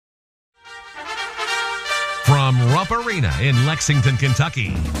From Rupp Arena in Lexington,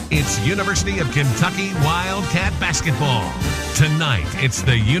 Kentucky, it's University of Kentucky Wildcat basketball. Tonight, it's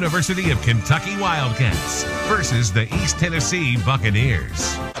the University of Kentucky Wildcats versus the East Tennessee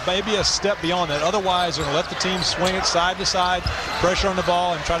Buccaneers. Maybe a step beyond that. Otherwise, they're going to let the team swing it side to side, pressure on the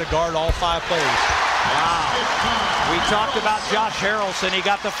ball, and try to guard all 5 players. Wow. We talked about Josh Harrelson. He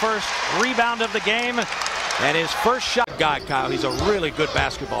got the first rebound of the game and his first shot. Guy, Kyle, he's a really good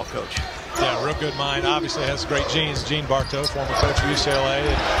basketball coach. Yeah, real good mind. Obviously has great genes. Gene Bartow, former coach of UCLA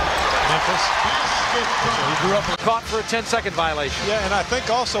and Memphis. So he grew up caught for a 10-second violation. Yeah, and I think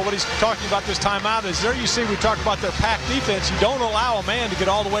also what he's talking about this timeout is there you see we talked about their packed defense. You don't allow a man to get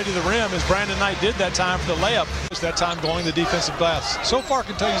all the way to the rim as Brandon Knight did that time for the layup. That time going the defensive glass. So far,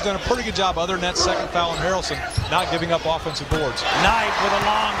 Kentucky's done a pretty good job other than that second foul on Harrelson, not giving up offensive boards. Knight with a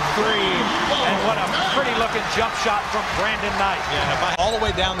long three, and what a pretty looking jump shot from Brandon Knight. Yeah, all the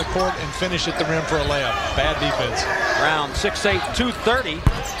way down the court and finish at the rim for a layup. Bad defense. Round 6'8", 230.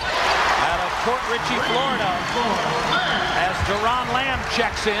 Out of Port Richey, Florida, as Deron Lamb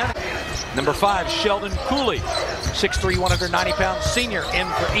checks in. Number 5, Sheldon Cooley, 6'3", 190-pound senior in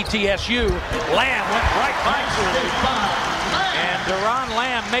for ETSU. Lamb went right by Cooley. And Deron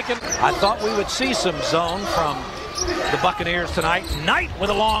Lamb making... I thought we would see some zone from the Buccaneers tonight. Knight with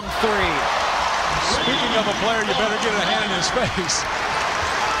a long three. Speaking of a player, you better get a hand in his face.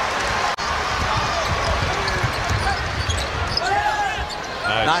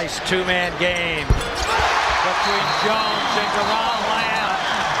 Nice two-man game between Jones and Deron Lamb.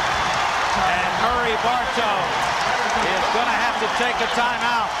 And Murray Bartow is going to have to take a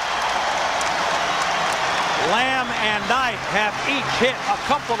timeout. Lamb and Knight have each hit a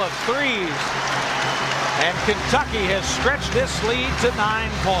couple of threes. And Kentucky has stretched this lead to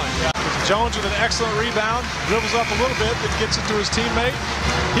 9 points. Yeah. Jones with an excellent rebound, dribbles up a little bit, but gets it to his teammate.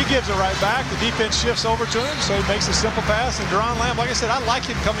 He gives it right back. The defense shifts over to him, so he makes a simple pass. And Deron Lamb, like I said, I like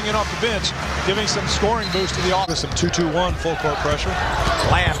him coming in off the bench, giving some scoring boost to the offense. Some 2-2-1 full court pressure.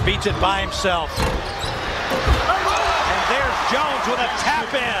 Lamb beats it by himself. And there's Jones with a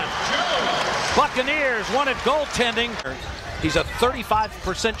tap in. Buccaneers wanted goaltending. He's a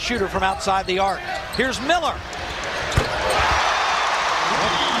 35% shooter from outside the arc. Here's Miller.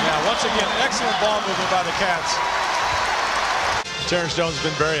 Yeah, once again, excellent ball movement by the Cats. Terrence Jones has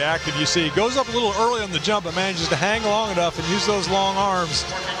been very active. You see, he goes up a little early on the jump, but manages to hang long enough and use those long arms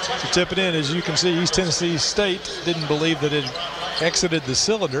to tip it in. As you can see, East Tennessee State didn't believe that it exited the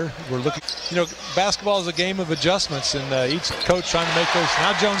cylinder. We're looking, you know, basketball is a game of adjustments, and each coach trying to make those.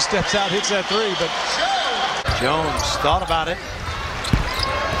 Now Jones steps out, hits that three, but Jones thought about it.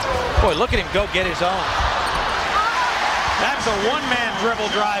 Boy, look at him go get his own. That's a one-man dribble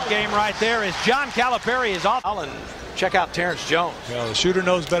drive game right there as John Calipari is off. And check out Terrence Jones. Well, the shooter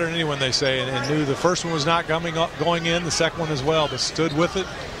knows better than anyone, they say, and knew the first one was not going in, the second one as well, but stood with it.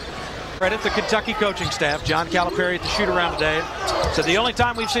 Credit the Kentucky coaching staff. John Calipari at the shoot-around today said the only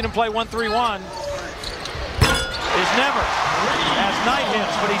time we've seen him play 1-3-1 is never as Knight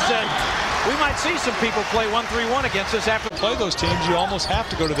hits, but he said we might see some people play 1-3-1 against us after. Play those teams, you almost have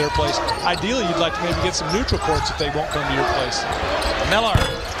to go to their place. Ideally, you'd like to maybe get some neutral courts if they won't come to your place. Miller.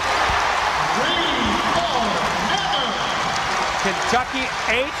 Kentucky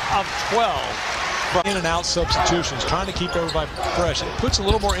 8 of 12. In and out substitutions, trying to keep everybody fresh. It puts a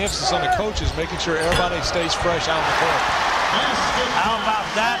little more emphasis on the coaches, making sure everybody stays fresh out on the court. How about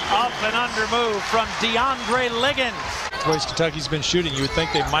that up and under move from DeAndre Liggins? The ways Kentucky's been shooting, you would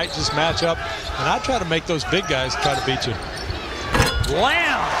think they might just match up, and I try to make those big guys try to beat you.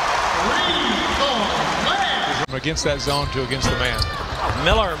 Lamb. From against that zone to against the man.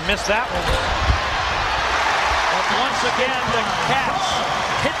 Miller missed that one. But once again, the Cats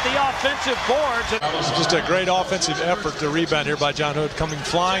hit the offensive boards. It's just a great offensive effort to rebound here by John Hood, coming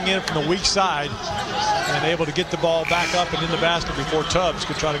flying in from the weak side and able to get the ball back up and in the basket before Tubbs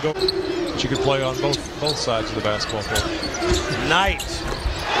could try to go. But you could play on both sides of the basketball court. Knight.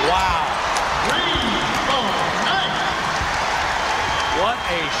 Wow. What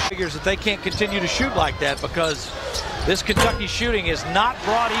a figures that they can't continue to shoot like that because this Kentucky shooting has not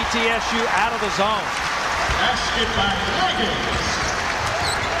brought ETSU out of the zone.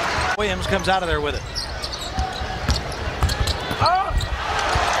 Williams comes out of there with it. Oh.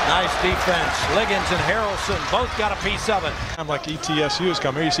 Nice defense. Liggins and Harrelson both got a piece of it. Like ETSU has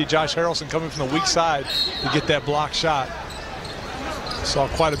come here. You see Josh Harrelson coming from the weak side to get that block shot. Saw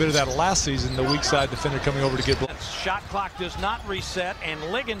quite a bit of that last season, the weak side defender coming over to get blocked. Shot clock does not reset, and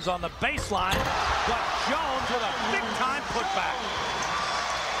Liggins on the baseline, but Jones with a big-time putback.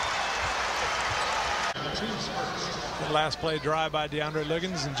 The last play drive by DeAndre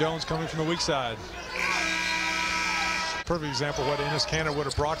Liggins, and Jones coming from the weak side. perfect example of what Ennis Canner would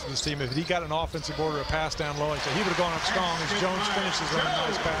have brought to this team if he got an offensive order, a pass down low. So he would have gone up strong as Jones finishes on a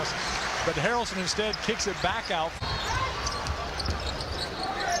nice pass. But Harrelson instead kicks it back out.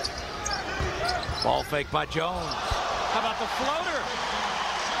 Ball fake by Jones. How about the floater?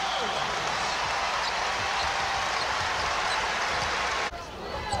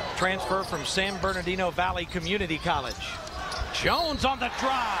 Transfer from San Bernardino Valley Community College. Jones on the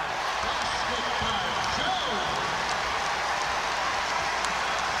drive.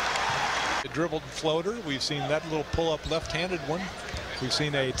 The dribbled floater. We've seen that little pull-up left-handed one. We've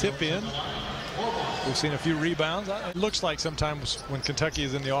seen a tip in. We've seen a few rebounds. It looks like sometimes when Kentucky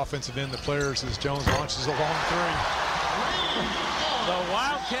is in the offensive end, the players, as Jones launches a long three. The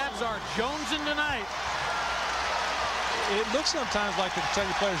Wildcats are jonesing tonight. It looks sometimes like the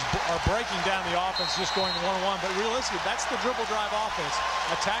Kentucky players are breaking down the offense, just going one-on-one, but realistically, that's the dribble drive offense.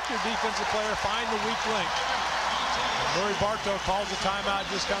 Attack your defensive player, find the weak link. Murray Bartow calls a timeout,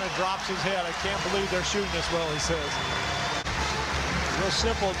 just kind of drops his head. I can't believe they're shooting this well, he says. Real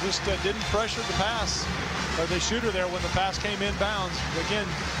simple, just didn't pressure the pass, or the shooter there when the pass came inbounds. Again,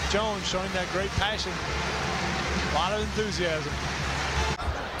 Jones showing that great passion. A lot of enthusiasm.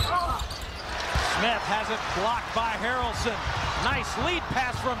 Smith has it blocked by Harrelson. Nice lead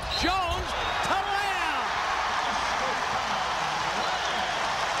pass from Jones to Lamb.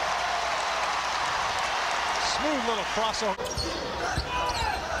 Smooth little crossover.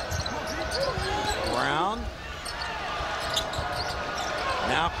 Brown.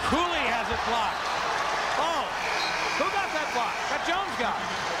 Now Cooley has it blocked. Oh, who got that block? That Jones got.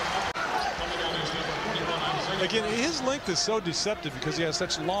 Again, his length is so deceptive because he has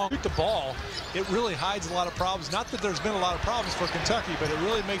such long shoot the ball. It really hides a lot of problems. Not that there's been a lot of problems for Kentucky, but it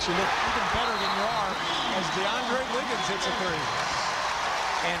really makes you look even better than you are as DeAndre Liggins hits a three.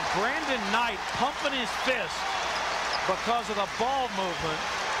 And Brandon Knight pumping his fist because of the ball movement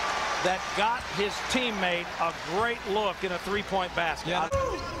that got his teammate a great look in a three-point basket. Yeah.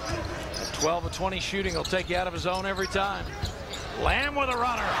 12 of 20 shooting will take you out of his zone every time. Lamb with a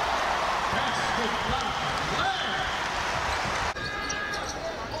runner.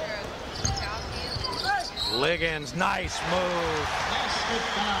 Liggins, nice move.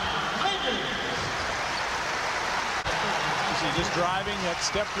 He's just driving that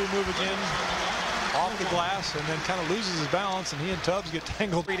step-through move again off the glass and then kind of loses his balance, and he and Tubbs get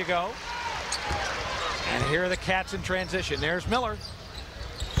tangled. 3 to go. And here are the Cats in transition. There's Miller.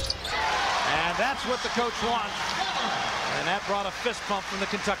 And that's what the coach wants. And that brought a fist pump from the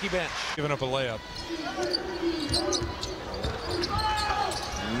Kentucky bench. Giving up a layup.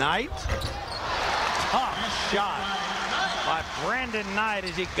 Knight. Tough shot by Brandon Knight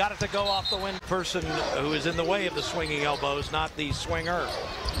as he got it to go off the wind. Person who is in the way of the swinging elbows, not the swinger.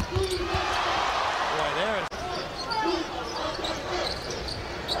 Boy, there is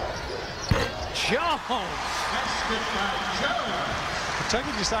Jones.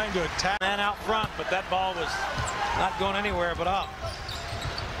 Kentucky deciding to attack. Man out front, but that ball was not going anywhere but up.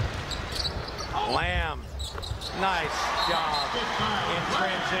 Lamb. Nice job in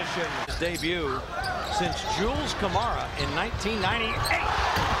transition. His debut since Jules Kamara in 1998.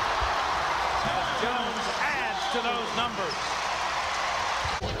 As Jones adds to those numbers.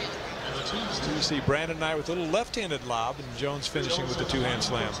 So you see Brandon Knight with a little left-handed lob and Jones finishing with the two-hand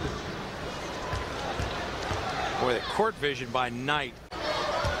slam. Boy, the court vision by Knight.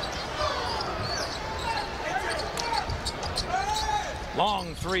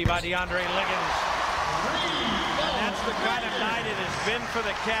 Long three by DeAndre Liggins. And that's the kind of night it has been for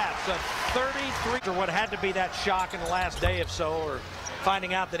the Cats. A 33, or what had to be that shock in the last day or so, or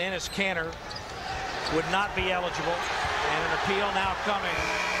finding out that Ennis Canner would not be eligible. And an appeal now coming.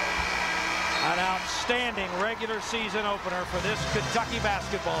 An outstanding regular season opener for this Kentucky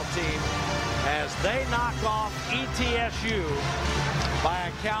basketball team as they knock off ETSU by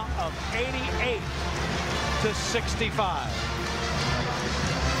a count of 88-65.